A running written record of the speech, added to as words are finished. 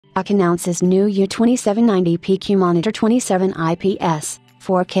AOC announces new U2790PQ monitor 27 IPS,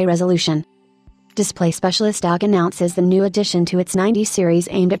 4K resolution. Display specialist AOC announces the new addition to its 90 series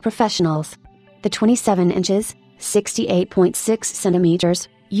aimed at professionals. The 27 inches, 68.6 centimeters,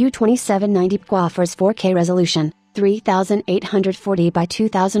 U2790PQ offers 4K resolution, 3840 by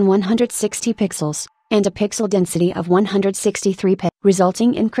 2160 pixels, and a pixel density of 163 p,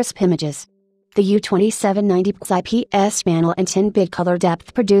 resulting in crisp images. The U2790PQ IPS panel and 10-bit color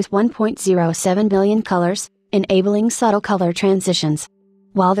depth produce 1.07 billion colors, enabling subtle color transitions.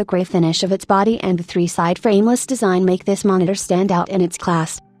 While the gray finish of its body and the three-side frameless design make this monitor stand out in its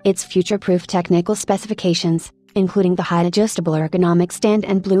class, its future-proof technical specifications, including the height-adjustable ergonomic stand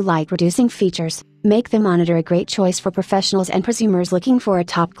and blue light-reducing features, make the monitor a great choice for professionals and prosumers looking for a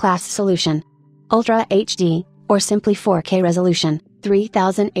top-class solution. Ultra HD, or simply 4K resolution,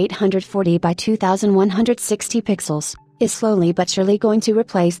 3840 by 2160 pixels, is slowly but surely going to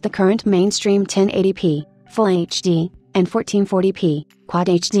replace the current mainstream 1080p, Full HD, and 1440p, Quad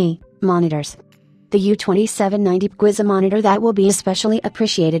HD, monitors. The U2790PQ is a monitor that will be especially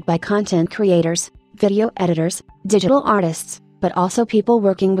appreciated by content creators, video editors, digital artists, but also people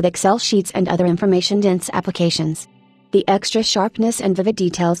working with Excel sheets and other information-dense applications. The extra sharpness and vivid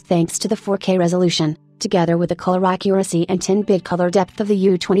details thanks to the 4K resolution, together with the color accuracy and 10-bit color depth of the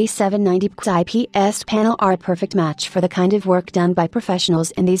U2790PQ IPS panel are a perfect match for the kind of work done by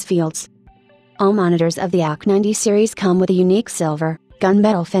professionals in these fields. All monitors of the AOC 90 series come with a unique silver,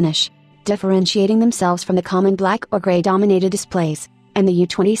 gunmetal finish, differentiating themselves from the common black or gray-dominated displays, and the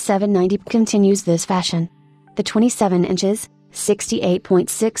U2790PQ continues this fashion. The 27 inches,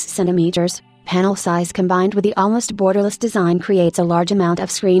 68.6 centimeters, panel size combined with the almost borderless design creates a large amount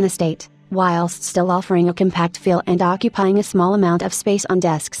of screen estate, whilst still offering a compact feel and occupying a small amount of space on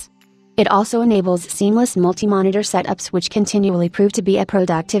desks. It also enables seamless multi-monitor setups which continually prove to be a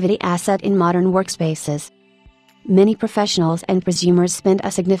productivity asset in modern workspaces. Many professionals and prosumers spend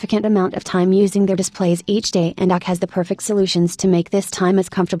a significant amount of time using their displays each day, and AOC has the perfect solutions to make this time as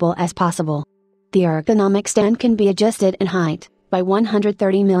comfortable as possible. The ergonomic stand can be adjusted in height, by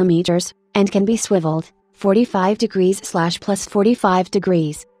 130 mm, and can be swiveled, 45 degrees + 45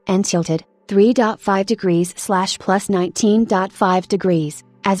 degrees, and tilted, 3.5 degrees / +19.5 degrees,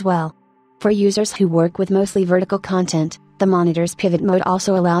 as well. For users who work with mostly vertical content, the monitor's pivot mode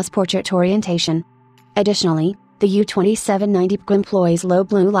also allows portrait orientation. Additionally, the U2790PQ employs low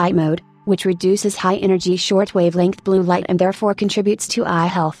blue light mode, which reduces high-energy short-wavelength blue light and therefore contributes to eye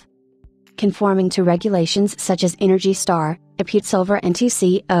health. Conforming to regulations such as Energy Star, IPS Silver and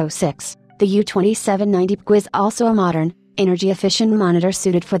TC06, the U2790PQ is also a modern, energy-efficient monitor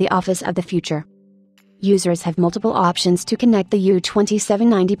suited for the office of the future. Users have multiple options to connect the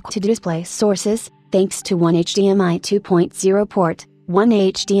U2790PQ to display sources, thanks to one HDMI 2.0 port, one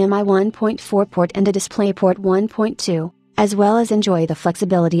HDMI 1.4 port and a DisplayPort 1.2, as well as enjoy the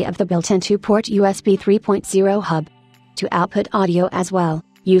flexibility of the built-in 2-port USB 3.0 hub. To output audio as well,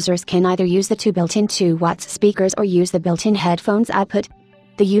 users can either use the two built-in 2-watt speakers or use the built-in headphones output.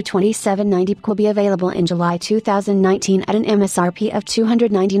 The U2790PQ will be available in July 2019 at an MSRP of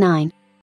 $299.